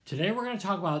Today we're going to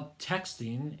talk about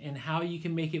texting and how you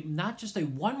can make it not just a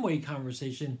one-way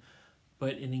conversation,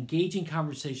 but an engaging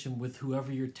conversation with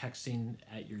whoever you're texting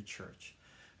at your church.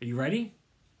 Are you ready?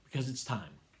 Because it's time.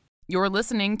 You're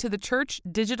listening to the Church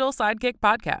Digital Sidekick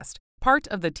Podcast, part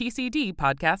of the TCD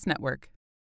Podcast Network.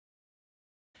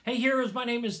 Hey heroes, my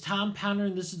name is Tom Pounder,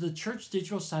 and this is the Church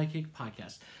Digital Sidekick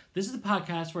Podcast. This is the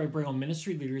podcast where I bring on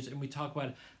ministry leaders and we talk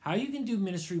about how you can do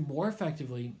ministry more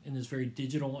effectively in this very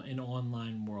digital and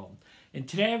online world. And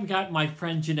today I've got my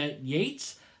friend Jeanette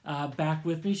Yates back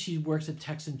with me. She works at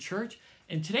Texan Church.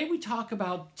 And today we talk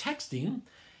about texting,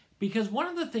 because one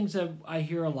of the things that I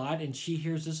hear a lot, and she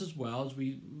hears this as well as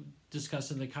we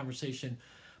discuss in the conversation,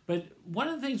 but one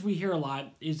of the things we hear a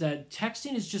lot is that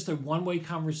texting is just a one-way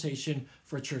conversation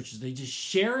for churches. They just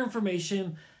share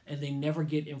information and they never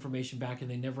get information back and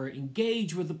they never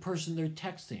engage with the person they're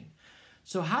texting.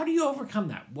 So how do you overcome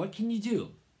that? What can you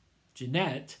do?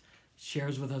 Jeanette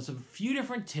shares with us a few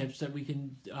different tips that we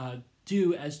can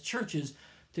do as churches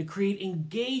to create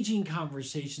engaging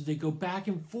conversations that go back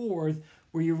and forth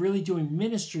where you're really doing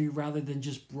ministry rather than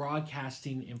just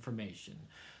broadcasting information.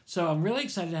 So I'm really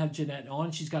excited to have Jeanette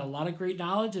on. She's got a lot of great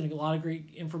knowledge and a lot of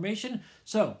great information.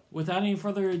 So without any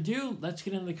further ado, let's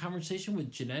get into the conversation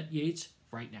with Jeanette Yates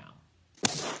right now.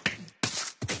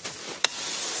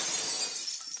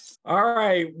 All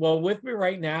right. Well, with me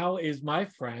right now is my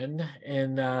friend,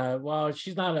 and well,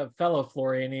 she's not a fellow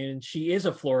Floridian. She is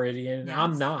a Floridian. Yes.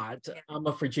 I'm not. I'm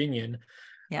a Virginian.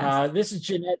 Yes. This is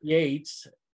Jeanette Yates,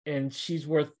 and she's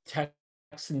with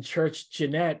Texan Church.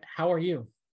 Jeanette, how are you?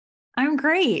 I'm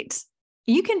great.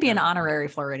 You can be an honorary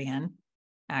Floridian,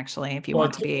 actually, if you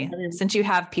want to be, since you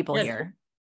have people here.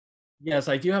 Yes,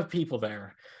 I do have people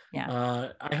there.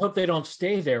 Yeah. I hope they don't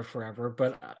stay there forever,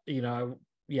 but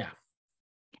yeah.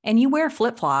 And you wear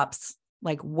flip-flops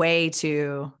like way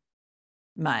too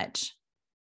much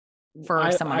for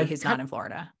somebody who's not in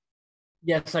Florida.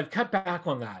 Yes, I've cut back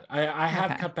on that. I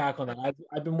have cut back on that.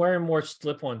 I've been wearing more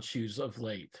slip-on shoes of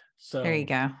late. So there you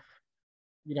go.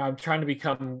 I'm trying to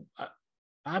become.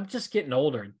 I'm just getting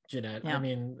older, Jeanette. Yeah. I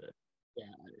mean,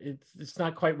 it's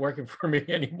not quite working for me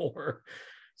anymore.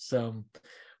 So,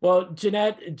 well,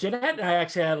 Jeanette and I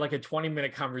actually had like a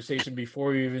 20-minute conversation before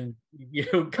we even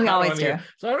we always do. Here.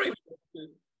 So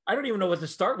I don't even know what to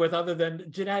start with other than,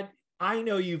 Jeanette, I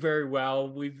know you very well.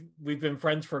 We've been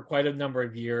friends for quite a number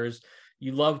of years.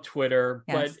 You love Twitter,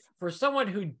 yes. But for someone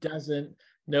who doesn't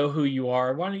know who you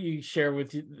are, why don't you share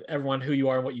with everyone who you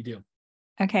are and what you do?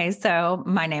 Okay, so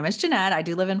my name is Jeanette. I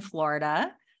do live in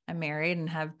Florida. I'm married and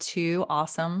have two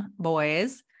awesome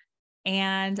boys.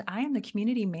 And I am the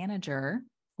community manager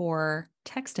for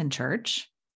Texan Church,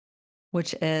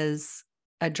 which is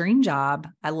a dream job.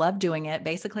 I love doing it.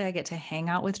 Basically, I get to hang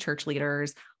out with church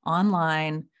leaders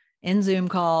online, in Zoom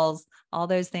calls, all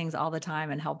those things all the time,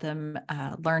 and help them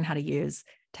learn how to use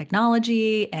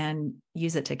technology and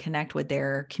use it to connect with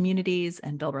their communities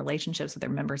and build relationships with their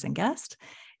members and guests.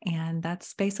 And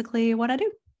that's basically what I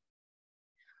do.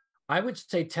 I would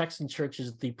say Texan Church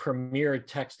is the premier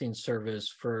texting service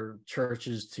for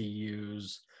churches to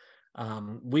use.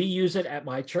 We use it at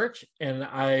my church, and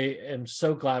I am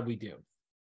so glad we do.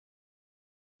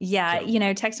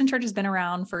 Yeah, Texan Church has been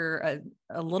around for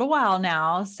a little while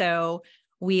now. So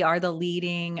we are the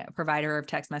leading provider of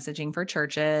text messaging for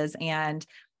churches. And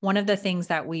one of the things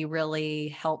that we really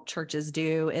help churches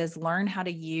do is learn how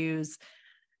to use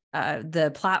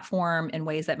the platform in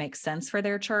ways that make sense for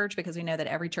their church, because we know that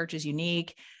every church is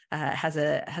unique, has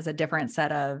a different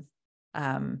set of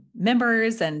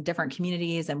members and different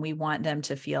communities, and we want them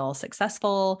to feel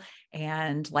successful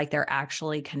and like they're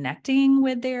actually connecting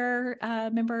with their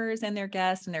members and their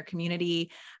guests and their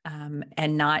community,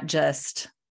 and not just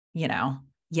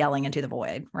yelling into the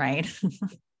void, right?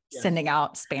 Yes. Sending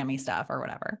out spammy stuff or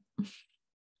whatever.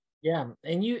 Yeah,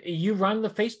 and you run the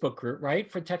Facebook group, right,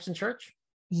 for Texan Church?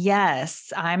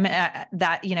 Yes, I'm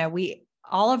that,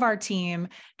 all of our team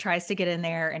tries to get in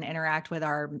there and interact with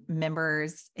our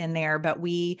members in there, but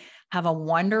we have a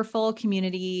wonderful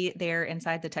community there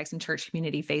inside the Texan Church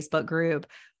Community Facebook group,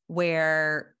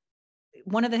 where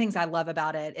one of the things I love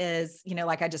about it is,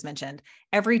 like I just mentioned,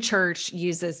 every church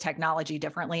uses technology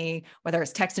differently, whether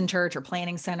it's Texan Church or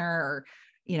Planning Center or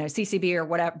CCB or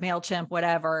whatever, MailChimp,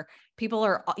 whatever. People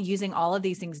are using all of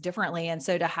these things differently. And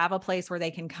so to have a place where they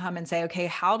can come and say, okay,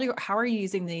 how are you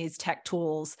using these tech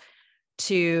tools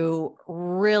to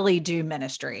really do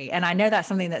ministry? And I know that's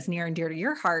something that's near and dear to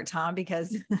your heart, Tom,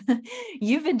 because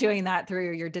you've been doing that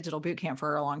through your digital boot camp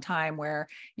for a long time, where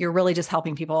you're really just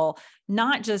helping people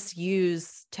not just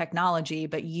use technology,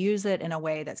 but use it in a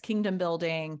way that's kingdom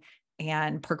building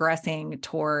and progressing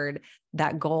toward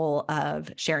that goal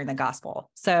of sharing the gospel.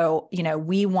 So,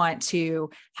 we want to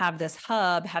have this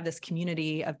hub, have this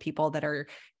community of people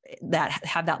that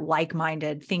have that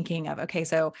like-minded thinking of, okay,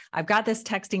 so I've got this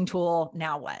texting tool,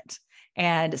 now what?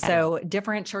 And so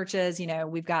different churches,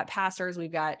 we've got pastors,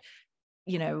 we've got,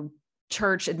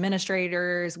 church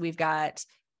administrators, we've got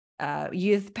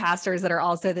youth pastors that are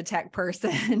also the tech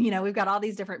person. We've got all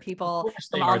these different people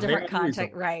from all different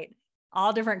contexts, right?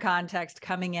 All different contexts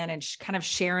coming in and kind of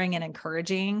sharing and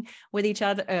encouraging each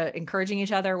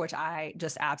other, which I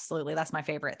just absolutely, that's my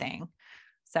favorite thing.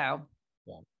 So.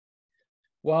 Yeah.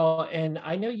 Well, and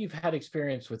I know you've had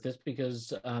experience with this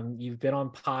because you've been on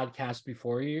podcasts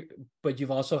before but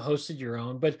you've also hosted your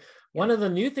own. But one of the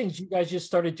new things you guys just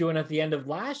started doing at the end of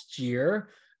last year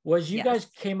was you guys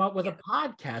came up with a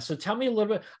podcast. So tell me a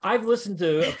little bit. I've listened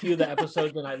to a few of the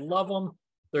episodes and I love them.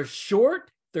 They're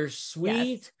short, they're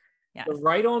sweet, they're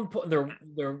right on.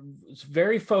 They're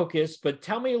very focused. But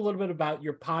tell me a little bit about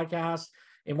your podcast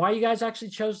and why you guys actually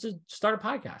chose to start a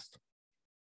podcast.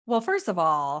 Well, first of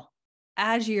all,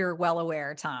 as you're well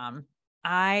aware, Tom,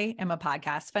 I am a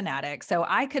podcast fanatic. So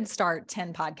I could start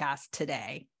 10 podcasts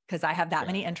today because I have that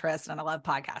many interests and I love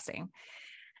podcasting.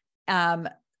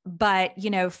 But,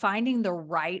 finding the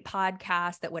right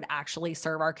podcast that would actually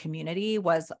serve our community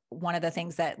was one of the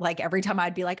things that, like, every time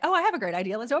I'd be like, oh, I have a great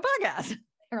idea, let's do a podcast.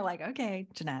 They're like, okay,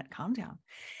 Jeanette, calm down.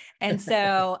 And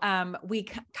so we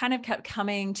kind of kept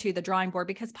coming to the drawing board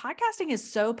because podcasting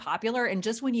is so popular. And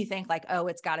just when you think like, oh,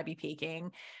 it's got to be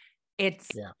peaking,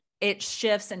 it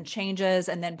shifts and changes.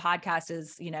 And then podcast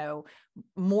is,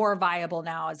 more viable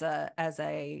now as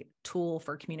a tool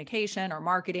for communication or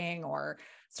marketing or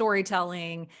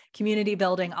storytelling, community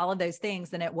building, all of those things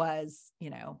than it was,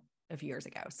 a few years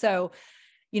ago. So,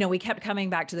 we kept coming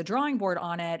back to the drawing board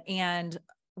on it. And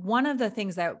one of the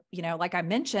things that, like I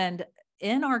mentioned,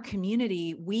 in our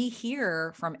community, we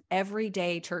hear from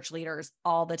everyday church leaders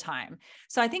all the time.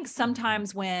 So I think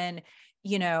sometimes when,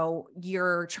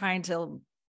 you're trying to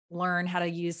learn how to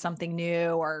use something new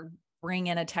or bring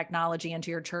in a technology into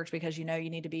your church because, you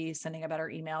need to be sending a better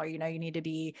email or, you need to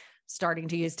be starting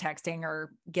to use texting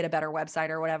or get a better website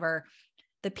or whatever,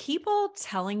 the people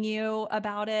telling you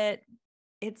about it,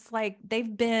 it's like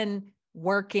they've been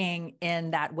working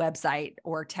in that website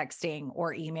or texting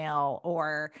or email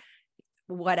or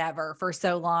whatever for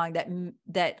so long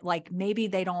that like maybe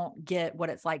they don't get what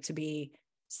it's like to be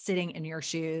sitting in your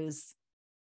shoes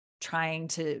trying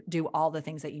to do all the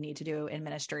things that you need to do in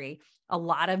ministry. A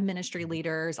lot of ministry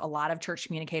leaders, a lot of church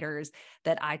communicators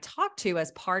that I talk to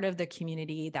as part of the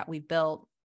community that we've built,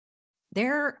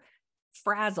 they're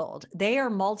frazzled. They are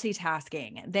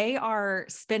multitasking. They are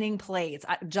spinning plates,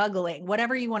 juggling,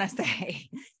 whatever you want to say.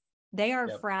 They are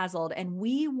frazzled. And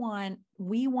we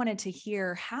wanted to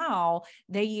hear how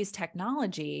they use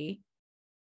technology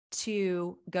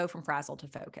to go from frazzled to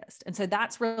focused. And so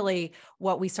that's really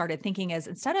what we started thinking is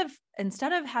instead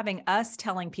of having us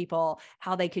telling people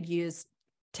how they could use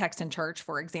Text in Church,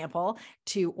 for example,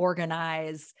 to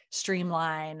organize,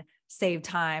 streamline, save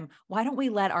time, why don't we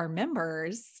let our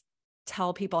members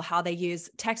tell people how they use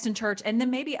Text in Church and then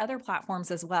maybe other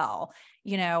platforms as well.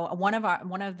 One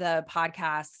of the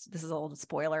podcasts, this is a little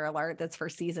spoiler alert, that's for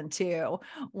season 2.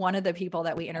 One of the people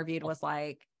that we interviewed was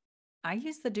like, I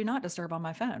use the do not disturb on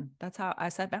my phone. That's how I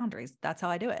set boundaries. That's how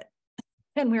I do it.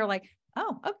 And we were like,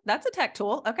 oh, that's a tech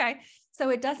tool. Okay. So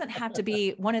it doesn't have to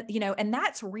be one of, and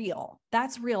that's real.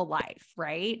 That's real life,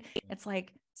 right? It's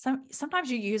like, sometimes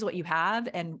you use what you have.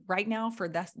 And right now for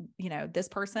this, this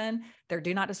person, their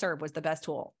do not disturb was the best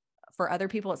tool. For other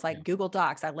people, it's like Google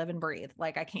Docs. I live and breathe.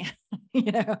 Like I can't,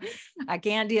 I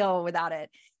can't deal without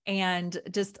it. And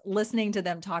just listening to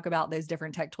them talk about those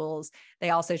different tech tools, they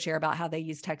also share about how they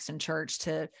use Text in Church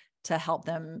to help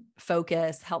them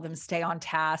focus, help them stay on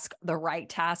task, the right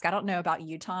task. I don't know about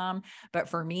you, Tom, but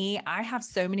for me, I have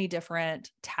so many different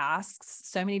tasks,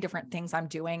 so many different things I'm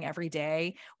doing every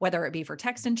day, whether it be for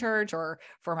Text in Church or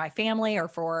for my family or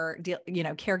for,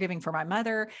 caregiving for my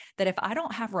mother, that if I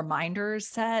don't have reminders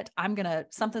set,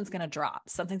 something's going to drop,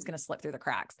 something's going to slip through the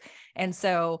cracks. And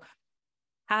so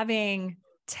having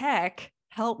tech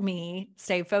help me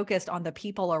stay focused on the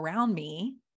people around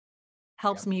me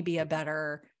helps me be a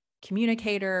better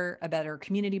communicator, a better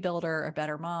community builder, a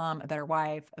better mom, a better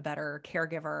wife, a better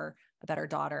caregiver, a better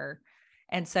daughter.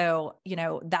 And so,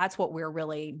 that's what we're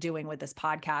really doing with this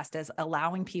podcast is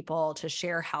allowing people to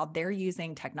share how they're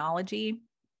using technology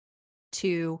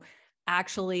to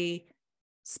actually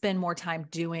spend more time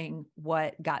doing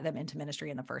what got them into ministry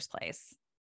in the first place.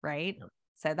 Right.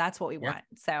 So that's what we want.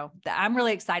 So I'm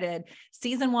really excited.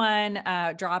 Season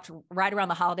 1 dropped right around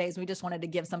the holidays. We just wanted to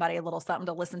give somebody a little something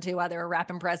to listen to while they were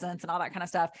wrapping presents and all that kind of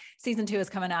stuff. Season 2 is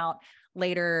coming out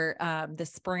later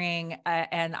this spring.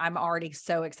 And I'm already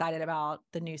so excited about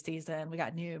the new season. We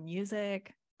got new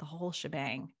music, the whole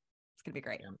shebang. It's going to be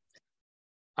great.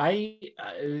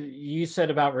 You said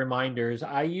about reminders.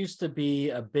 I used to be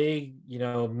a big,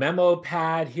 memo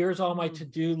pad. Here's all my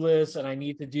to-do lists, and I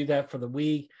need to do that for the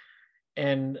week.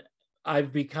 And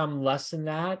I've become less than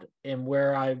that. And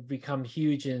where I've become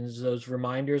huge is those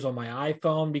reminders on my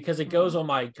iPhone, because it goes on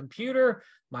my computer,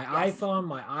 my iPhone,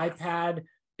 my iPad.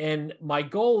 And my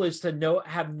goal is to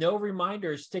have no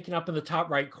reminders sticking up in the top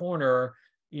right corner,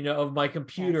 of my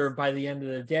computer by the end of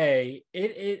the day.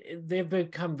 They've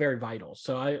become very vital.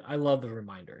 So I love the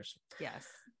reminders. Yes.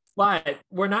 But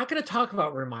we're not going to talk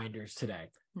about reminders today.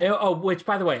 Oh, which,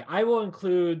 by the way, I will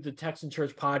include the Texan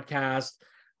Church podcast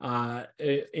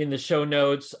in the show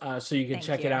notes, so you can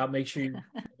check it out. Make sure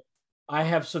I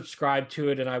have subscribed to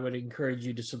it, and I would encourage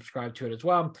you to subscribe to it as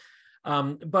well.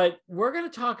 But we're going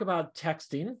to talk about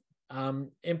texting.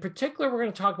 In particular, we're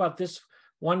going to talk about this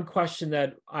one question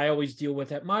that I always deal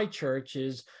with at my church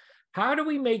is, how do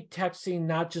we make texting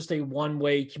not just a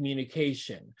one-way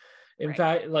communication? In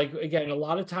fact, like, again, a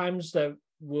lot of times that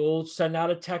we'll send out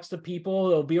a text to people,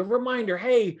 there'll be a reminder,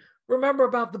 hey, remember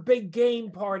about the big game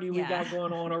party we got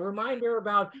going on, a reminder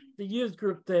about the youth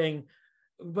group thing.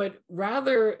 But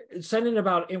rather sending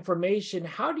about information,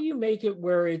 how do you make it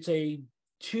where it's a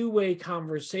two-way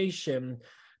conversation?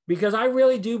 Because I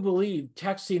really do believe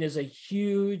texting is a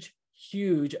huge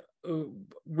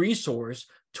resource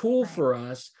tool for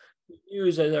us to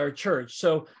use at our church.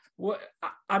 So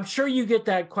I'm sure you get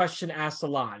that question asked a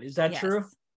lot. Is that true?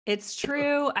 It's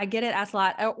true. I get it asked a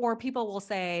lot. Or people will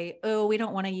say, oh, we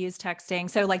don't want to use texting.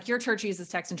 So like your church uses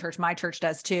text in church. My church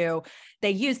does too. They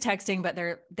use texting, but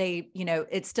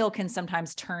it still can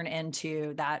sometimes turn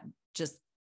into that just,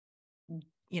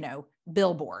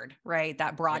 billboard, right?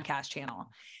 That broadcast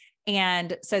channel.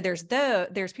 And so there's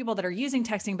people that are using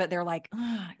texting, but they're like,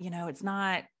 it's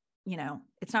not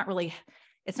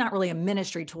really a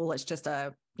ministry tool. It's just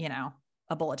a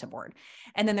bulletin board.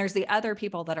 And then there's the other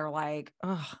people that are like,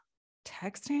 oh,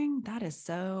 texting, that is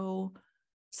so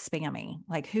spammy.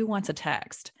 Like, who wants a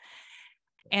text?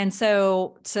 And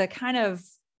so to kind of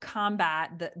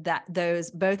combat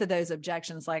both of those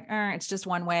objections, like, it's just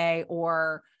one way,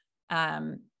 or,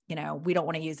 we don't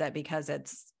want to use it because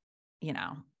it's,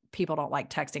 people don't like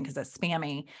texting because it's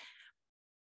spammy.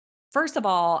 First of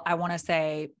all, I want to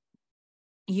say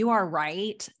you are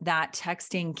right that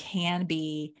texting can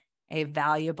be a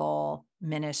valuable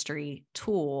ministry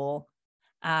tool.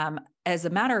 As a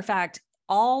matter of fact,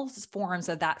 all forms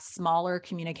of that smaller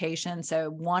communication, so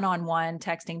one-on-one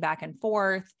texting back and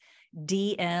forth,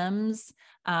 DMs,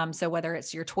 so whether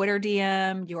it's your Twitter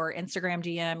DM, your Instagram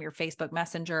DM, your Facebook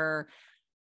Messenger,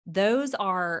 those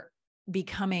are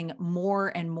becoming more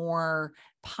and more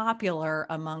popular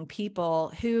among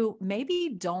people who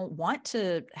maybe don't want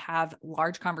to have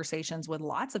large conversations with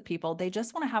lots of people. They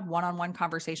just want to have one-on-one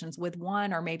conversations with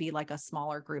one or maybe like a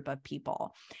smaller group of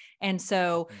people. And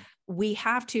so we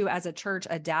have to, as a church,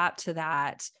 adapt to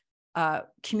that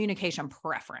communication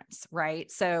preference,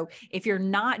 right? So if you're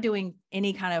not doing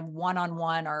any kind of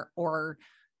one-on-one or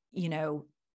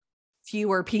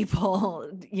fewer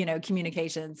people,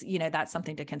 communications, that's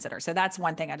something to consider. So that's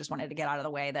one thing I just wanted to get out of the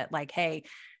way, that like, hey,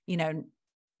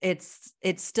 it's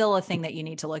still a thing that you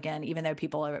need to look in, even though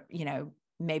people are,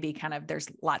 maybe kind of, there's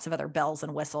lots of other bells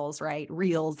and whistles, right?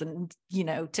 Reels and,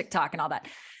 TikTok and all that.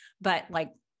 But like,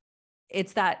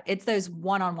 it's those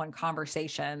one-on-one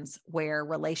conversations where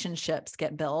relationships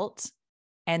get built.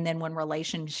 And then when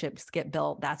relationships get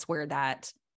built, that's where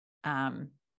that,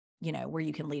 where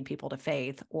you can lead people to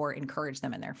faith or encourage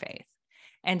them in their faith.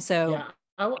 And so,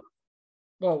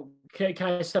 can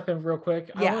I step in real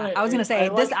quick? Yeah, I was going to say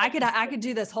this. I could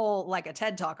do this whole, like a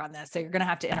TED talk on this. So you're going to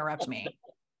have to interrupt me.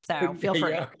 So feel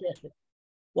free. Yeah, okay.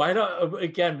 Well, I don't,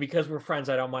 again, because we're friends,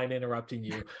 I don't mind interrupting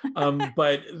you.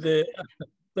 But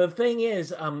the thing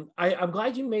is, I'm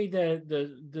glad you made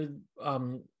the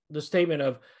statement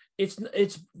of,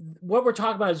 it's what we're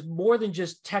talking about is more than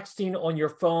just texting on your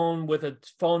phone with a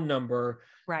phone number.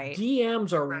 Right.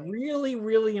 DMs are really,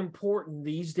 really important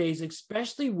these days,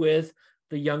 especially with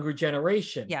the younger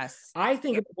generation. Yes.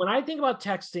 When I think about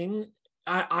texting,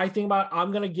 I think about,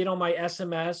 I'm going to get on my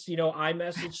SMS,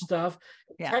 iMessage stuff,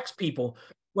 text people.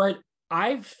 But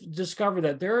I've discovered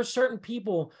that there are certain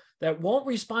people that won't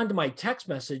respond to my text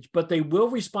message, but they will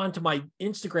respond to my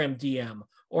Instagram DM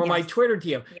or my Twitter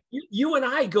DM. You and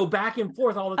I go back and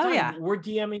forth all the time. Oh, yeah. We're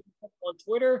DMing on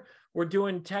Twitter. We're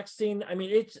doing texting. I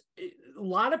mean, a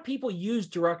lot of people use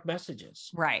direct messages.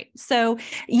 Right. So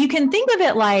you can think of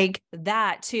it like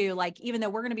that too. Like, even though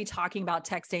we're going to be talking about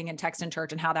texting and text in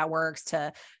church and how that works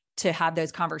to have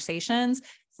those conversations,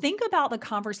 think about the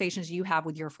conversations you have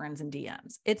with your friends in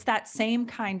DMs. It's that same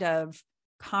kind of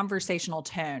conversational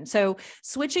tone. So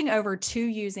switching over to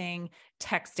using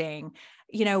texting,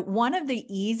 one of the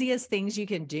easiest things you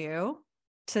can do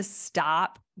to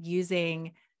stop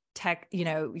using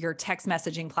your text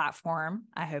messaging platform,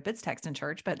 I hope it's Text in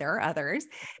Church, but there are others,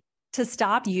 to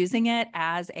stop using it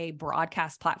as a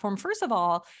broadcast platform. First of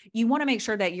all, you want to make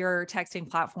sure that your texting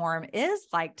platform is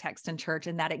like Text in Church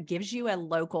and that it gives you a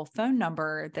local phone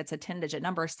number that's a 10-digit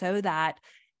number so that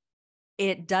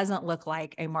it doesn't look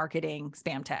like a marketing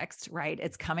spam text, right?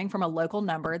 It's coming from a local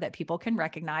number that people can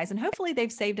recognize, and hopefully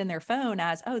they've saved in their phone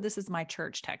as, oh, this is my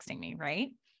church texting me,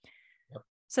 right? Yep.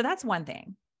 So that's one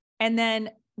thing. And then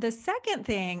the second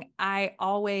thing I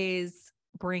always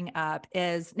bring up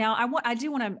is, now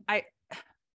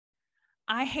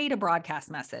I hate a broadcast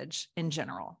message in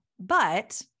general,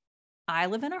 but I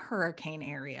live in a hurricane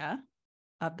area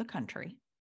of the country.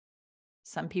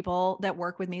 Some people that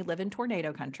work with me live in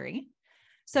tornado country.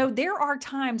 So there are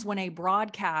times when a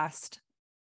broadcast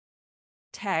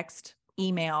text,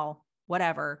 email,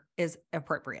 whatever is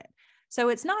appropriate. So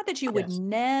it's not that you would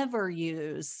never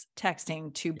use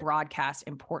texting to broadcast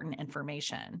important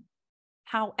information.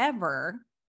 However,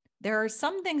 there are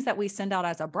some things that we send out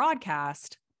as a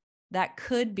broadcast that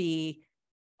could be,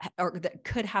 or that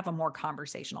could have a more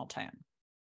conversational tone.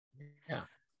 Yeah.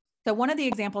 So one of the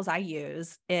examples I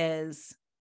use is,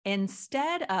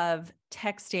 instead of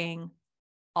texting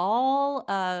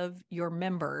all of your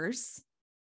members,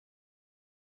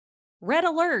 red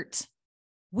alert,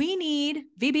 we need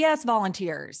VBS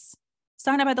volunteers.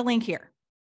 Sign up at the link here.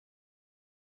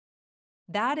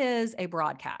 That is a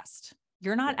broadcast.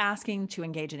 You're not asking to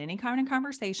engage in any kind of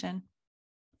conversation.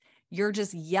 You're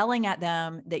just yelling at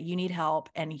them that you need help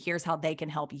and here's how they can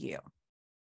help you.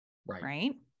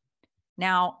 Right?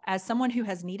 Now, as someone who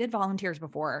has needed volunteers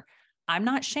before, I'm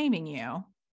not shaming you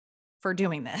for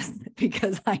doing this,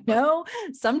 because I know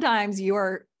sometimes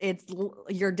you're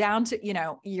down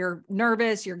to, you're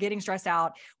nervous, you're getting stressed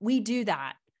out. We do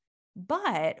that.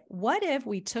 But what if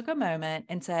we took a moment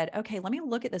and said, okay, let me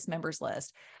look at this members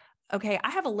list. Okay,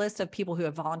 I have a list of people who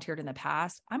have volunteered in the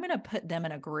past. I'm going to put them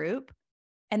in a group,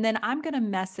 and then I'm going to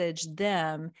message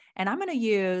them, and I'm going to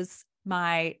use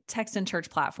my Text in Church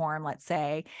platform, let's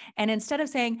say. And instead of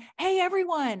saying, hey,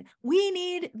 everyone, we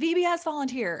need VBS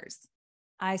volunteers,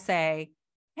 I say,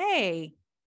 hey,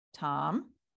 Tom,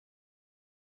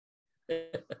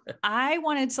 I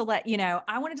wanted to let you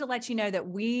know that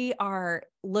we are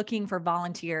looking for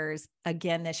volunteers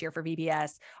again this year for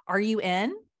VBS. Are you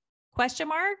in? ?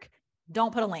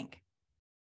 Don't put a link.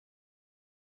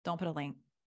 Don't put a link.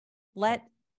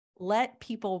 Let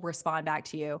people respond back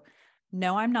to you.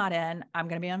 No, I'm not in. I'm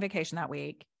going to be on vacation that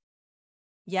week.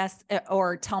 Yes.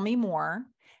 Or tell me more.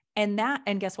 And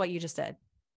guess what you just did?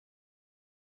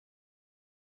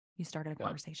 You started a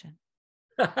conversation.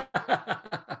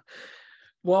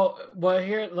 Well,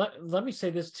 here, let me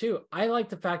say this too. I like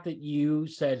the fact that you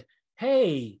said,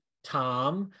 hey,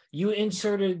 Tom, you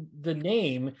inserted the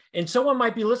name, and someone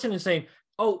might be listening and saying,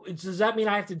 oh, does that mean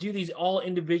I have to do these all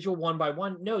individual one by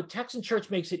one? No, Text in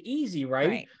Church makes it easy,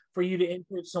 right? For you to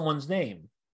insert someone's name.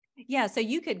 Yeah. So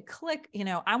you could click,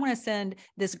 I want to send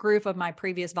this group of my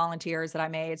previous volunteers that I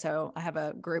made. So I have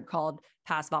a group called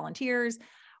Past Volunteers.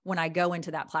 When I go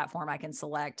into that platform, I can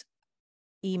select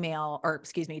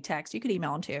text. You could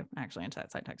email them too, actually, into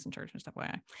that site, Text in Church and stuff.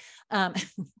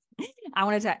 I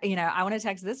want to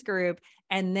text this group.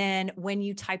 And then when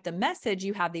you type the message,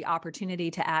 you have the opportunity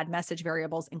to add message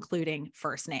variables, including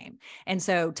first name. And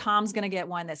so Tom's going to get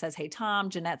one that says, hey,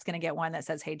 Tom. Jeanette's going to get one that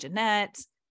says, hey, Jeanette.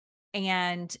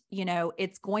 And,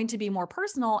 it's going to be more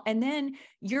personal. And then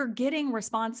you're getting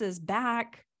responses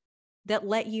back that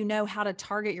let you know how to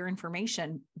target your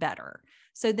information better.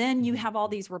 So then you have all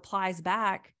these replies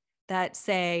back that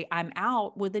say, I'm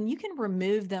out. Well, then you can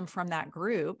remove them from that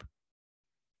group.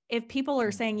 If people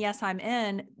are saying, yes, I'm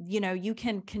in, you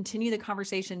can continue the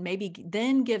conversation, maybe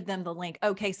then give them the link.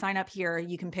 Okay, sign up here.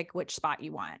 You can pick which spot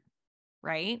you want.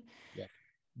 Right. Yeah.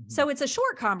 Mm-hmm. So it's a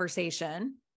short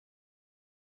conversation,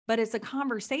 but it's a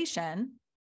conversation.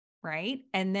 Right.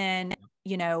 And then,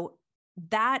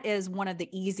 that is one of the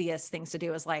easiest things to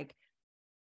do, is like,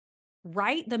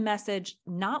 write the message,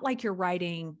 not like you're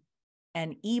writing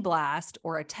an e-blast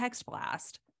or a text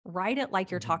blast, write it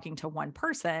like you're Mhm. talking to one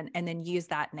person, and then use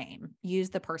that name, use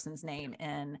the person's name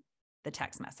in the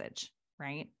text message,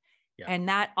 right? Yeah. And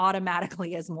that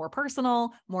automatically is more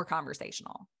personal, more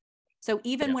conversational. So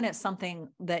even Yeah. when it's something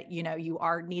that, you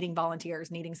are needing volunteers,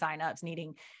 needing signups,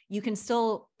 you can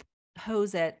still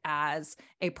pose it as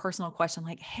a personal question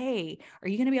like, hey, are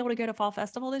you going to be able to go to Fall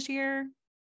Festival this year?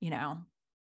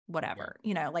 Whatever,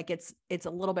 like it's a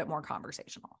little bit more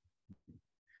conversational.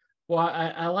 Well,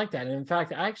 I like that. And in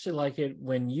fact, I actually like it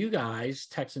when you guys,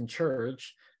 Texan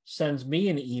Church, sends me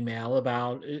an email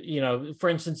about, for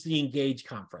instance, the Engage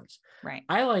conference. Right.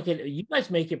 I like it. You guys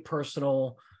make it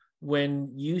personal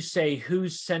when you say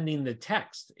who's sending the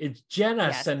text. It's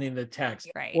Jenna sending the text,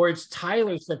 right, or it's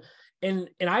Tyler. And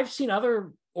I've seen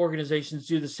other organizations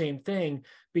do the same thing,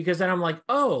 because then I'm like,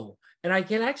 oh, and I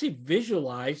can actually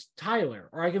visualize Tyler,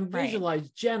 or I can visualize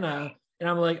Jenna. And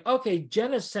I'm like, okay,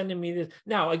 Jenna's sending me this.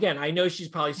 Now, again, I know she's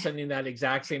probably sending that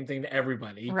exact same thing to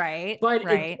everybody. Right. But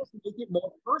Right. it does make it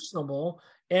more personable.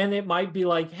 And it might be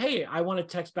like, hey, I want to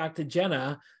text back to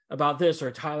Jenna about this, or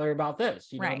Tyler about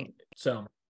this, Right. So.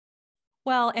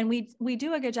 Well, and we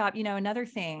do a good job. Another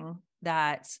thing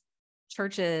that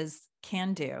churches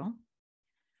can do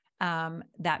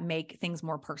that make things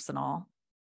more personal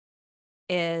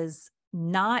is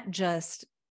not just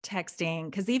texting,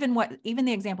 because even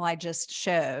the example I just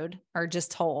showed or just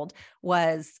told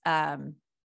was, I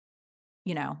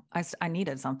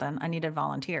needed something. I needed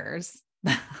volunteers.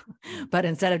 But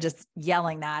instead of just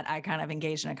yelling that, I kind of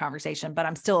engaged in a conversation, but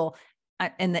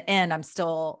in the end, I'm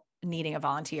still needing a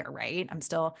volunteer, right? I'm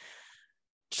still,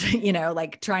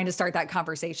 like trying to start that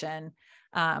conversation.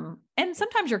 And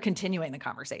sometimes you're continuing the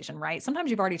conversation, right?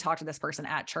 Sometimes you've already talked to this person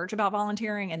at church about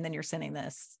volunteering, and then you're sending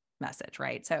this message,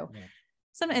 right? So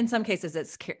in some cases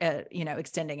it's,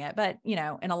 extending it, but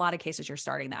in a lot of cases you're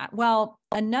starting that. Well,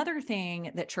 another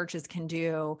thing that churches can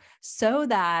do so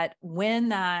that when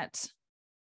that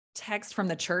text from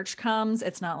the church comes,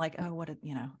 it's not like, oh, what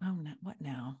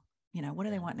now? What do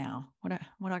they want now? What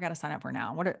do I got to sign up for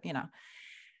now?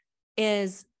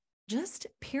 Is just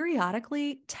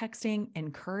periodically texting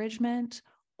encouragement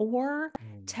or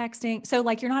texting. So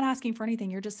like, you're not asking for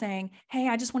anything. You're just saying, hey,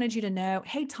 I just wanted you to know,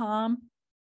 hey, Tom,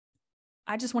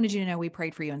 I just wanted you to know we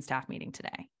prayed for you in staff meeting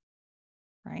today.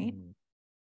 Right.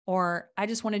 Or I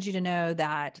just wanted you to know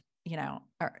that, I'm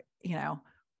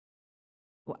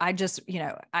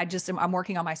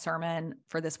working on my sermon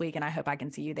for this week, and I hope I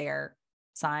can see you there.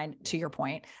 Signed, to your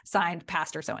point, signed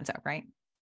Pastor so-and-so, right?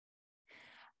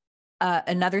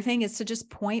 Another thing is to just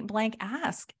point blank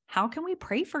ask, how can we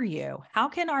pray for you? How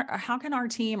can our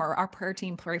team or our prayer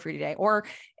team pray for you today? Or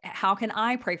how can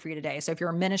I pray for you today? So if you're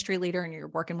a ministry leader and you're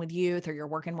working with youth, or you're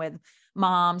working with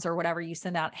moms or whatever, you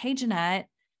send out, hey, Jeanette,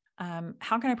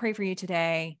 how can I pray for you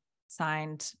today?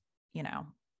 Signed,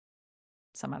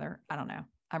 some other, I don't know.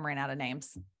 I'm ran out of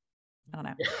names. I don't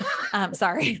know.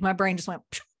 Sorry, my brain just went.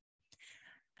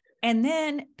 And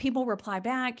then people reply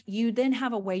back. You then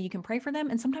have a way you can pray for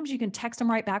them. And sometimes you can text them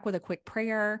right back with a quick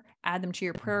prayer, add them to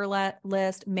your prayer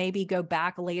list, maybe go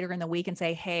back later in the week and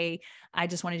say, hey, I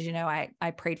just wanted you to know I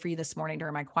prayed for you this morning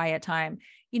during my quiet time.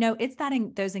 It's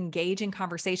those engaging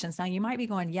conversations. Now you might be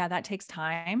going, yeah, that takes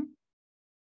time.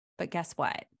 But guess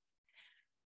what?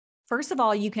 First of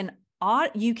all, you can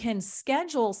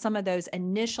schedule some of those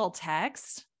initial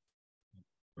texts.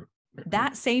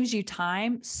 That saves you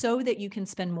time so that you can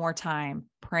spend more time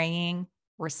praying,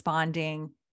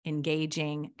 responding,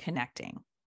 engaging, connecting.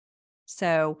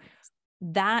 So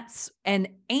and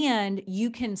you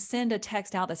can send a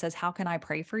text out that says, how can I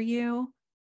pray for you,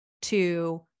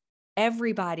 to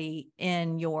everybody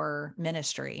in your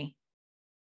ministry,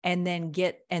 and then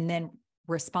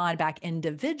respond back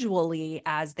individually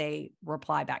as they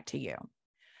reply back to you.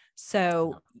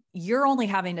 So you're only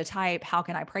having to type, how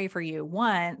can I pray for you,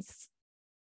 once,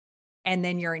 and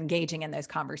then you're engaging in those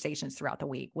conversations throughout the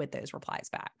week with those replies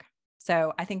back.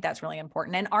 So I think that's really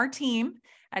important. And our team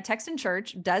at Texan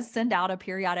Church does send out a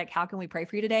periodic, how can we pray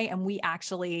for you today? And we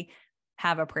actually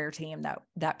have a prayer team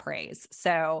that prays.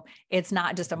 So it's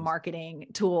not just a marketing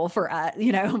tool for us,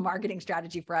 marketing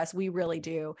strategy for us. We really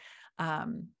do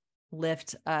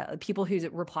lift people who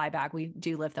reply back. We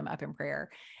do lift them up in prayer.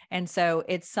 And so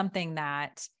it's something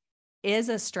that is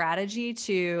a strategy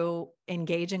to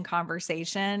engage in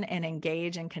conversation and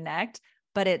engage and connect,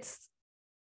 but it's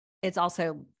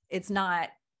not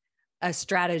a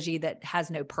strategy that has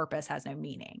no purpose, has no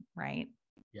meaning, right?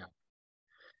 Yeah.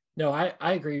 No, I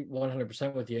agree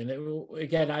 100% with you. And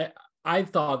again, I've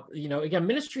thought, again,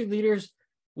 ministry leaders,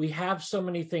 we have so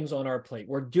many things on our plate.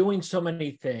 We're doing so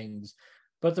many things.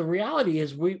 But the reality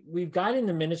is we've got in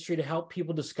the ministry to help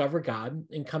people discover God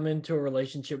and come into a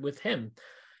relationship with him.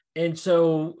 And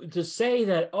so to say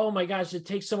that, oh my gosh, it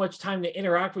takes so much time to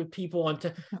interact with people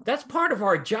that's part of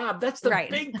our job. That's the Right.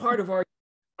 big part of our,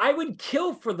 I would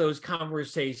kill for those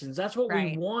conversations. That's what we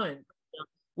Right. want.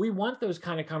 We want those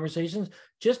kind of conversations.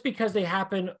 Just because they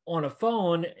happen on a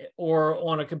phone or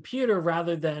on a computer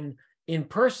rather than in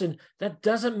person, that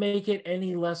doesn't make it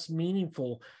any less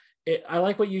meaningful. I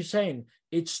like what you're saying.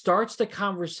 It starts the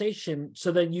conversation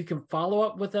so that you can follow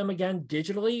up with them again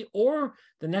digitally, or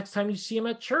the next time you see them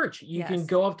at church, you can Yes.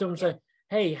 go up to them and say,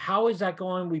 hey, how is that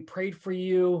going? We prayed for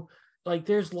you. Like,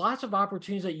 there's lots of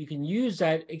opportunities that you can use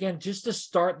that, again, just to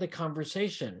start the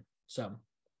conversation. So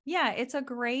yeah, it's a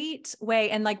great way.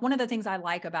 And like, one of the things I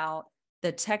like about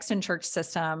the text and church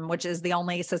system, which is the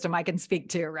only system I can speak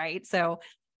to, right? So,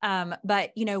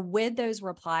 but you know, with those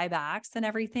reply backs and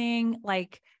everything,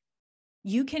 like,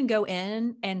 you can go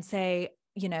in and say,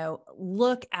 you know,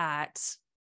 look at,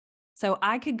 so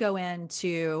I could go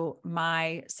into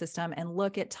my system and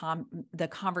look at the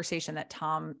conversation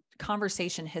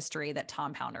history that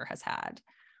Tom Pounder has had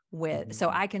with, so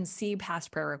I can see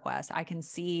past prayer requests. I can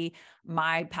see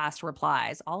my past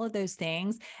replies, all of those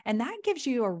things. And that gives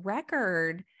you a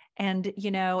record. And,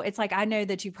 you know, it's like, I know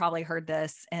that you probably heard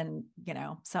this in, you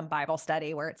know, some Bible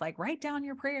study where it's like, write down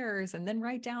your prayers and then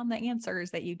write down the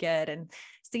answers that you get and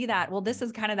see that. Well, this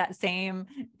is kind of that same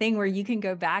thing where you can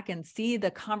go back and see the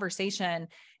conversation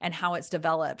and how it's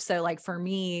developed. So like for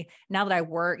me, now that I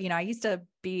work, you know, I used to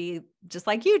be just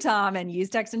like you, Tom, and use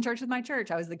text in church with my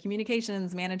church. I was the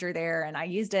communications manager there and I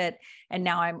used it. And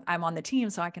now I'm on the team.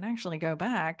 So I can actually go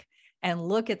back and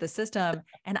look at the system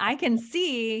and I can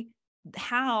see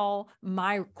how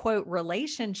my quote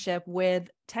relationship with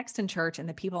text and church and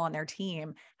the people on their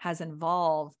team has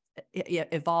evolved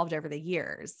over the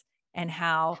years, and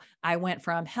how I went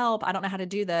from help, I don't know how to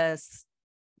do this.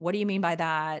 What do you mean by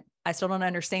that? I still don't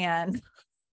understand.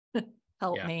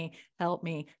 Help me, help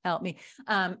me, help me.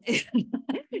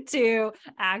 To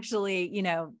actually, you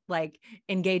know, like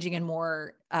engaging in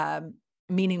more,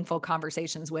 meaningful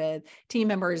conversations with team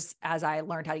members as I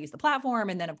learned how to use the platform.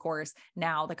 And then of course,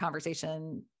 now the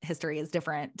conversation history is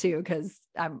different too, because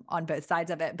I'm on both sides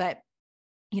of it. But,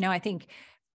 you know, I think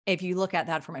if you look at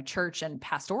that from a church and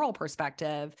pastoral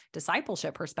perspective,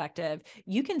 discipleship perspective,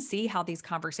 you can see how these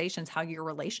conversations, how your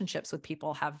relationships with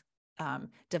people have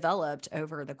developed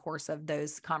over the course of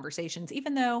those conversations,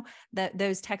 even though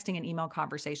those texting and email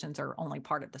conversations are only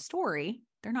part of the story.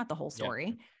 They're not the whole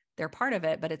story. Yeah. They're part of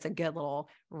it, but it's a good little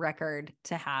record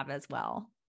to have as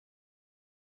well.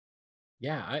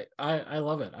 Yeah, I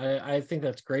love it. I think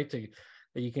that's great that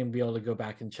you can be able to go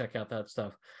back and check out that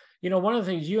stuff. You know, one of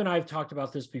the things, you and I have talked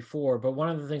about this before, but one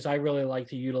of the things I really like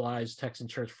to utilize Text in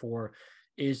Church for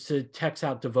is to text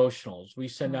out devotionals. We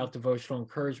send out devotional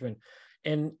encouragement.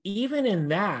 And even in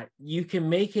that, you can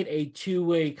make it a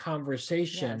two-way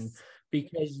conversation. Yes.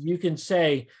 Because you can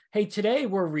say, hey, today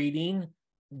we're reading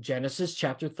Genesis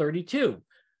chapter 32.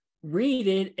 Read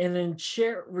it and then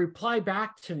reply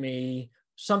back to me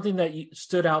something that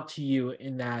stood out to you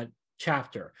in that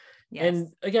chapter. Yes. And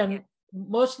again,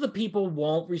 most of the people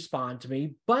won't respond to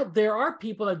me, but there are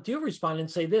people that do respond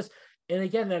and say this. And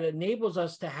again, that enables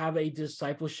us to have a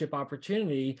discipleship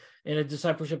opportunity and a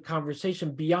discipleship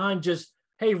conversation beyond just,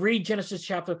 hey, read Genesis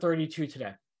chapter 32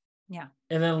 today. Yeah.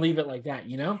 And then leave it like that,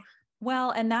 you know?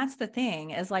 Well, and that's the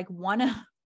thing, is like one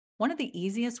of the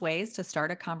easiest ways to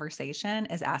start a conversation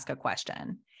is ask a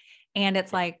question. And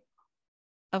it's like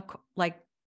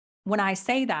when I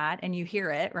say that and you hear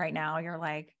it right now, you're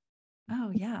like, oh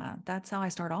yeah, that's how I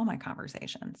start all my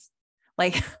conversations.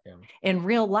 Like in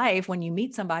real life, when you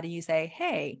meet somebody, you say,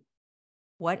 hey,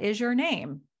 what is your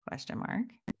name? ?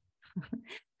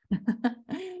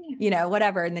 You know,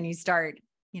 whatever. And then you start,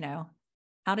 you know,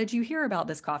 how did you hear about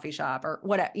this coffee shop or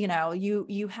what, you know,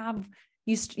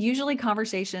 usually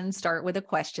conversations start with a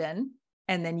question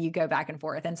and then you go back and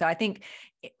forth. And so I think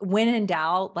when in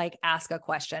doubt, like ask a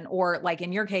question, or like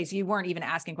in your case, you weren't even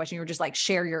asking a question. You were just like,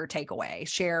 share your takeaway,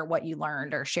 share what you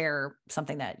learned, or share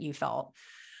something that you felt.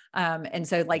 And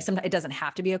so like sometimes it doesn't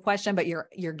have to be a question, but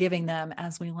you're giving them,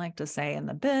 as we like to say in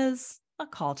the biz, a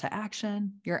call to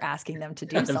action. You're asking them to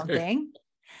do something.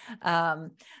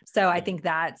 So I think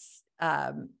that's,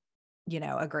 you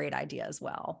know, a great idea as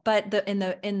well. But in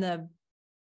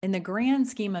the grand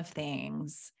scheme of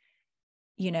things,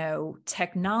 you know,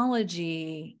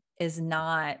 technology is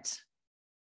not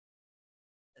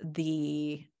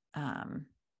the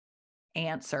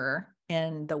answer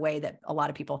in the way that a lot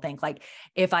of people think. Like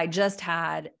if I just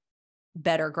had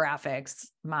better graphics,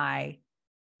 my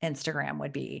Instagram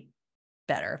would be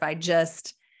better. If I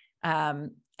just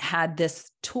had this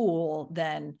tool,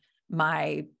 then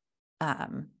my,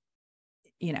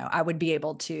 I would be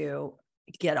able to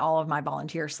get all of my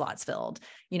volunteer slots filled.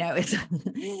 It's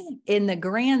in the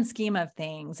grand scheme of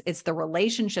things, it's the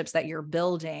relationships that you're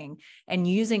building and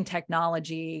using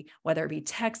technology, whether it be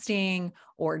texting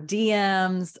or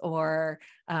DMs or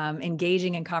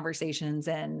engaging in conversations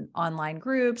in online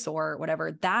groups or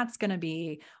whatever. That's going to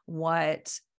be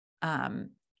what,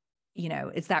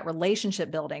 it's that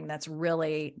relationship building that's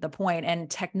really the point. And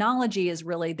technology is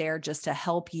really there just to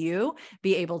help you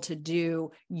be able to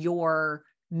do your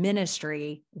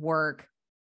ministry work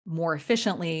more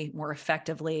efficiently, more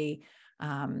effectively,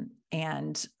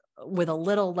 and with a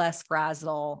little less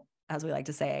frazzle, as we like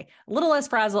to say, a little less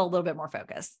frazzle, a little bit more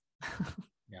focus.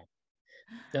 Yeah.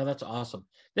 No, that's awesome.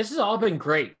 This has all been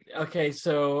great. Okay.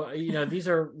 So, these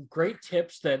are great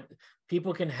tips that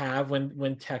people can have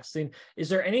when texting. Is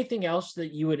there anything else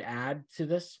that you would add to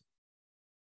this?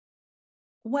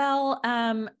 Well,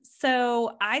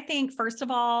 so I think, first of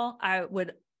all,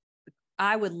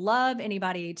 I would love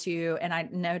anybody to, and I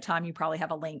know, Tom, you probably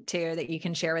have a link too that you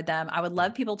can share with them. I would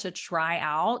love people to try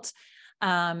out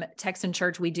Text in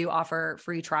Church. We do offer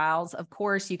free trials. Of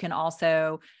course, you can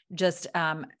also just,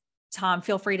 Tom,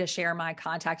 feel free to share my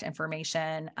contact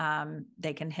information.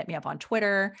 They can hit me up on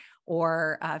Twitter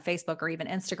or Facebook or even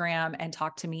Instagram and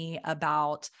talk to me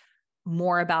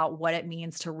more about what it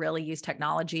means to really use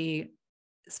technology,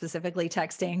 specifically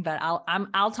texting, but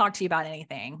I'll talk to you about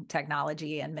anything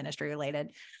technology and ministry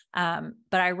related. But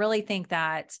I really think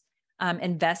that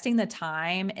investing the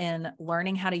time in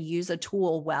learning how to use a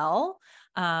tool well,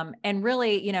 and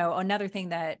really, another thing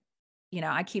that,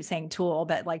 I keep saying tool,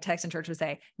 but like Text in Church would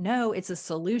say, no, it's a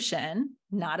solution,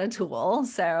 not a tool.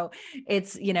 So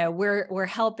it's, we're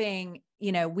helping,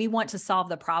 we want to solve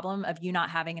the problem of you not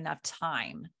having enough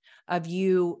time, of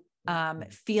you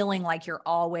feeling like you're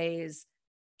always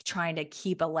trying to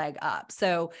keep a leg up.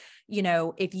 So,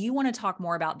 if you want to talk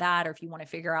more about that, or if you want to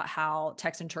figure out how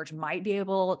Text in Church might be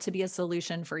able to be a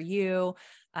solution for you.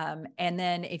 And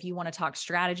then if you want to talk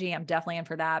strategy, I'm definitely in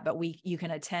for that, but you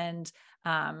can attend.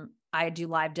 I do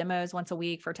live demos once a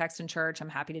week for Text in Church. I'm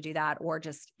happy to do that, or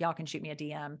just y'all can shoot me a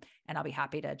DM and I'll be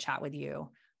happy to chat with you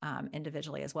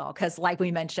individually as well. Cause like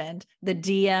we mentioned, the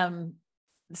DM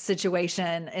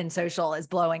situation in social is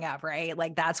blowing up, right?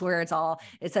 Like that's where it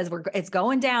says it's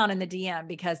going down in the DM,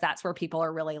 because that's where people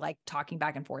are really like talking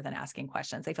back and forth and asking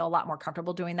questions. They feel a lot more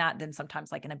comfortable doing that than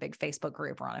sometimes like in a big Facebook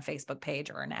group or on a Facebook page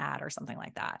or an ad or something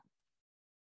like that.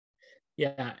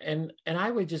 Yeah. And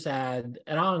I would just add,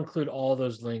 and I'll include all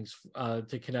those links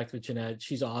to connect with Jeanette.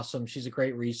 She's awesome. She's a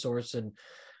great resource.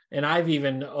 And I've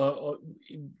even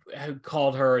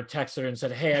called her, texted her and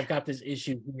said, hey, I've got this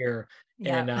issue here.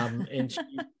 Yeah. And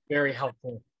she's very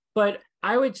helpful. But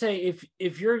I would say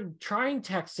if you're trying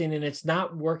texting and it's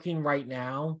not working right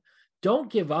now,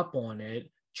 don't give up on it.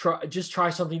 Just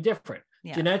try something different.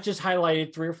 Yeah. Jeanette just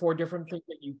highlighted 3 or 4 different things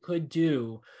that you could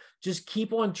do. Just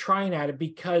keep on trying at it,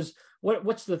 because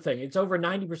what's the thing? It's over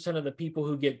 90% of the people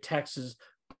who get texts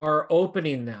are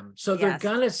opening them. So they're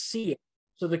going to see it.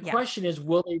 So the question is,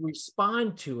 will they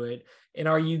respond to it? And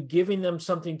are you giving them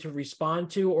something to respond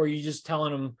to, or are you just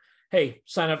telling them, hey,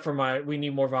 sign up for we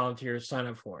need more volunteers, sign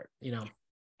up for it,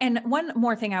 And one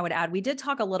more thing I would add, we did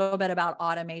talk a little bit about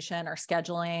automation or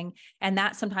scheduling, and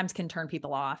that sometimes can turn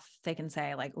people off. They can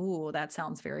say like, ooh, that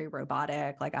sounds very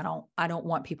robotic. Like, I don't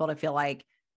want people to feel like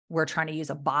we're trying to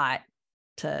use a bot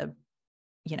to,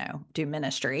 do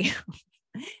ministry.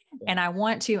 And I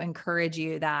want to encourage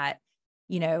you that,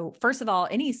 first of all,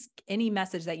 any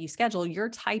message that you schedule, you're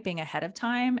typing ahead of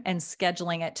time and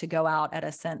scheduling it to go out at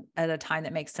a time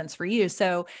that makes sense for you.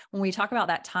 So when we talk about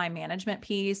that time management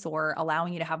piece or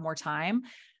allowing you to have more time,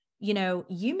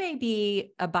 you may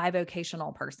be a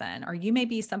bivocational person, or you may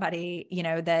be somebody,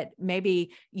 that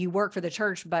maybe you work for the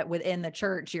church, but within the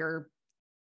church, you're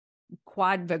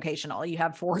quad vocational. You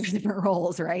have 4 different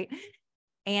roles, right?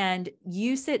 And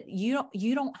you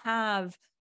don't have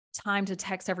time to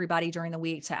text everybody during the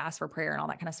week to ask for prayer and all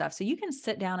that kind of stuff. So you can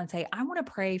sit down and say, I want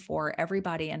to pray for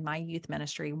everybody in my youth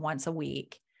ministry once a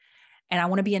week. And I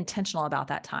want to be intentional about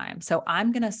that time. So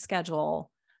I'm going to schedule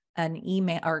an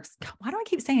email, or why do I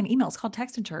keep saying email? It's called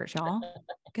Text in Church, y'all.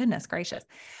 Goodness gracious.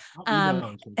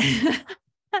 I'm going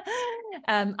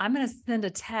to send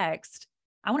a text.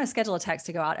 I want to schedule a text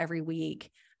to go out every week,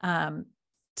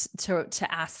 to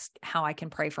ask how I can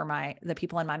pray for the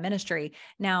people in my ministry.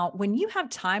 Now, when you have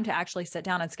time to actually sit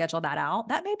down and schedule that out,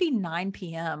 that may be 9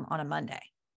 p.m. on a Monday.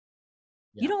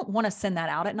 Yeah. You don't want to send that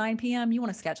out at 9 p.m. You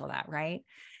want to schedule that, right?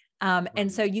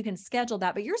 And so you can schedule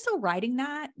that, but you're still writing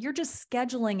that. You're just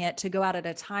scheduling it to go out at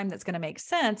a time that's going to make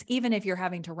sense, even if you're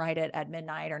having to write it at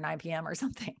midnight or 9 p.m. or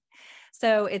something.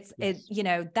 So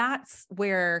that's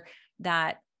where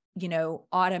that,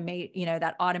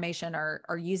 that automation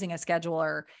or using a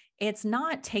scheduler, it's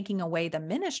not taking away the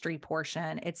ministry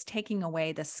portion. It's taking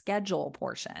away the schedule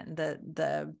portion,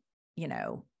 the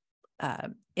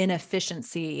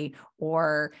inefficiency,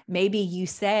 or maybe you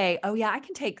say, oh yeah, I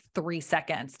can take 3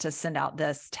 seconds to send out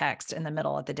this text in the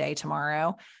middle of the day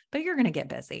tomorrow, but you're going to get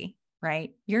busy,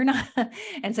 right? You're not.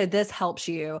 And so this helps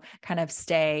you kind of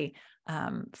stay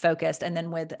focused. And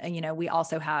then we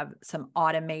also have some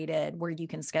automated where you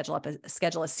can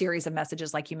schedule a series of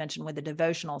messages, like you mentioned with the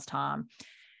devotionals, Tom.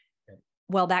 Okay.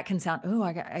 Well, that can sound,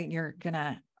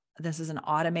 this is an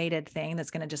automated thing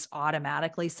that's going to just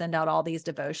automatically send out all these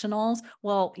devotionals.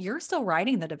 Well, you're still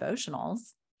writing the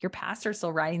devotionals. Your pastor's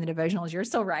still writing the devotionals. You're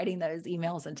still writing those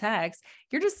emails and texts.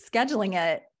 You're just scheduling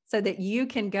it so that you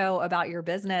can go about your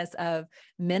business of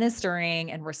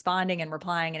ministering and responding and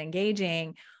replying and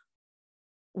engaging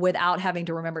without having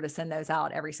to remember to send those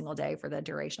out every single day for the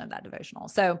duration of that devotional.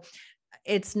 So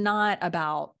it's not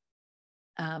about,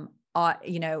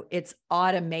 it's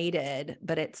automated,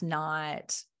 but it's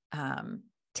not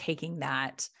taking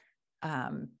that,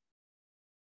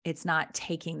 it's not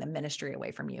taking the ministry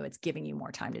away from you. It's giving you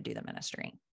more time to do the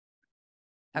ministry.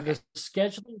 Okay.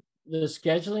 The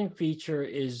scheduling feature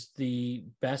is the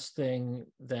best thing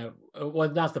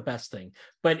not the best thing,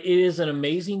 but it is an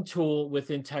amazing tool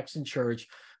within Texan Church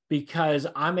because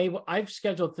I've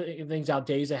scheduled things out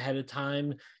days ahead of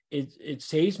time. It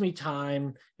saves me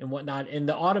time and whatnot. And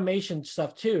the automation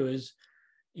stuff too is,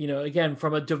 again,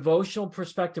 from a devotional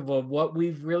perspective of what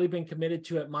we've really been committed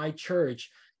to at my church,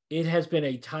 it has been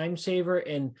a time saver,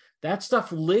 and that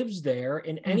stuff lives there,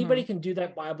 and anybody can do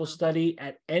that Bible study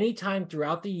at any time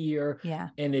throughout the year. Yeah.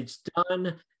 And it's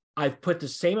done. I've put the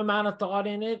same amount of thought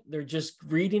in it. They're just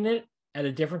reading it at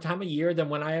a different time of year than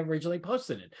when I originally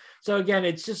posted it. So again,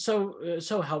 it's just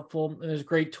so helpful, and there's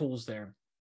great tools there.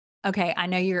 Okay. I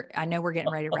know we're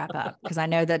getting ready to wrap up because I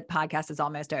know the podcast is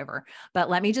almost over, but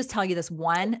let me just tell you this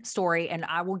one story, and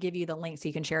I will give you the link so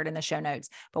you can share it in the show notes.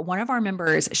 But one of our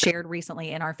members shared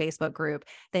recently in our Facebook group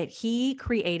that he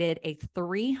created a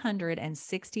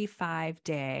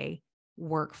 365-day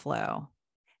workflow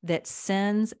that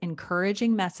sends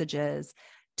encouraging messages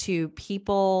to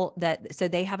people so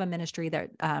they have a ministry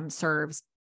that serves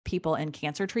people in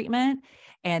cancer treatment,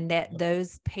 and that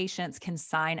those patients can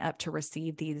sign up to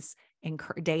receive these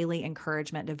daily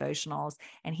encouragement devotionals.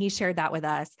 And he shared that with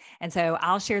us. And so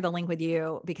I'll share the link with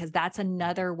you because that's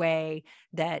another way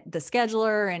that the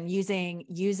scheduler and using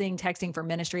texting for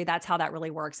ministry, that's how that really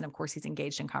works. And of course, he's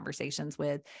engaged in conversations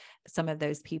with some of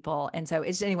those people. And so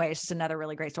it's just another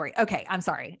really great story. Okay. I'm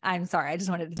sorry. I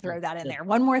just wanted to throw that in there.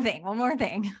 One more thing.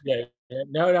 Yeah.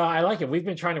 No, I like it. We've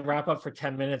been trying to wrap up for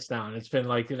 10 minutes now, and it's been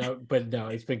but no,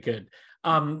 it's been good.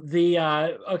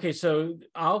 Okay, so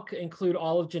I'll include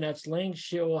all of Jeanette's links.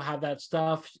 She'll have that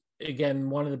stuff. Again,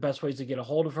 one of the best ways to get a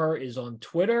hold of her is on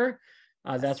Twitter.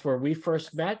 That's where we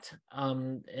first met.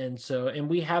 And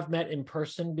we have met in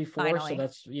person before. Finally. So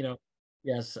that's,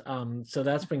 yes. So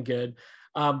that's been good.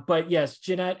 But yes,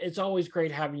 Jeanette, it's always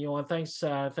great having you on. Thanks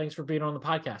for being on the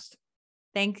podcast.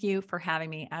 Thank you for having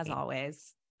me, as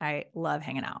always. I love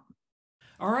hanging out.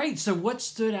 All right. So what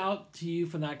stood out to you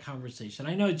from that conversation?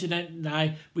 I know Jeanette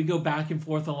and we go back and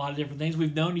forth on a lot of different things.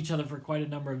 We've known each other for quite a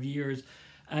number of years,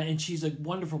 and she's a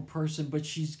wonderful person, but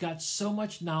she's got so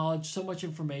much knowledge, so much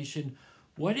information.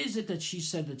 What is it that she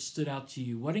said that stood out to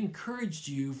you? What encouraged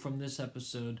you from this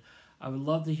episode? I would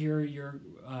love to hear your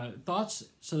thoughts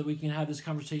so that we can have this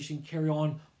conversation carry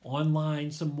on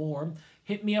online some more.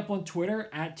 Hit me up on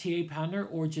Twitter at @TA Pounder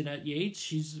or Jeanette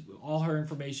Yates. All her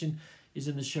information is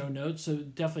in the show notes, so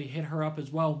definitely hit her up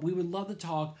as well. We would love to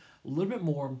talk a little bit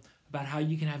more about how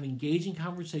you can have engaging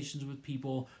conversations with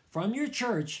people from your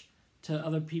church to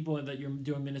other people that you're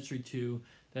doing ministry to.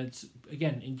 That's,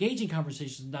 again, engaging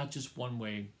conversations, not just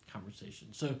one-way conversation.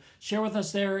 So share with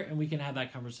us there, and we can have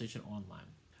that conversation online.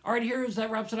 All right,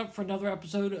 that wraps it up for another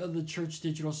episode of the Church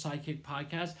Digital Sidekick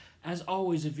Podcast. As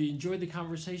always, if you enjoyed the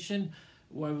conversation,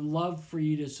 I would love for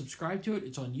you to subscribe to it.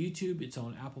 It's on YouTube, it's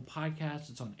on Apple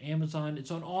Podcasts, it's on Amazon, it's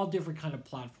on all different kind of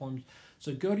platforms.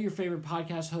 So go to your favorite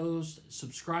podcast host,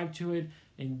 subscribe to it,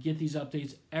 and get these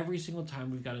updates every single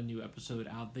time we've got a new episode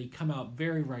out. They come out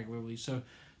very regularly, so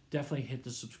definitely hit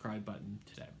the subscribe button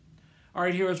today. All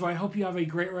right, heroes, well, I hope you have a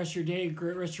great rest of your day, a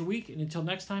great rest of your week, and until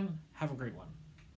next time, have a great one.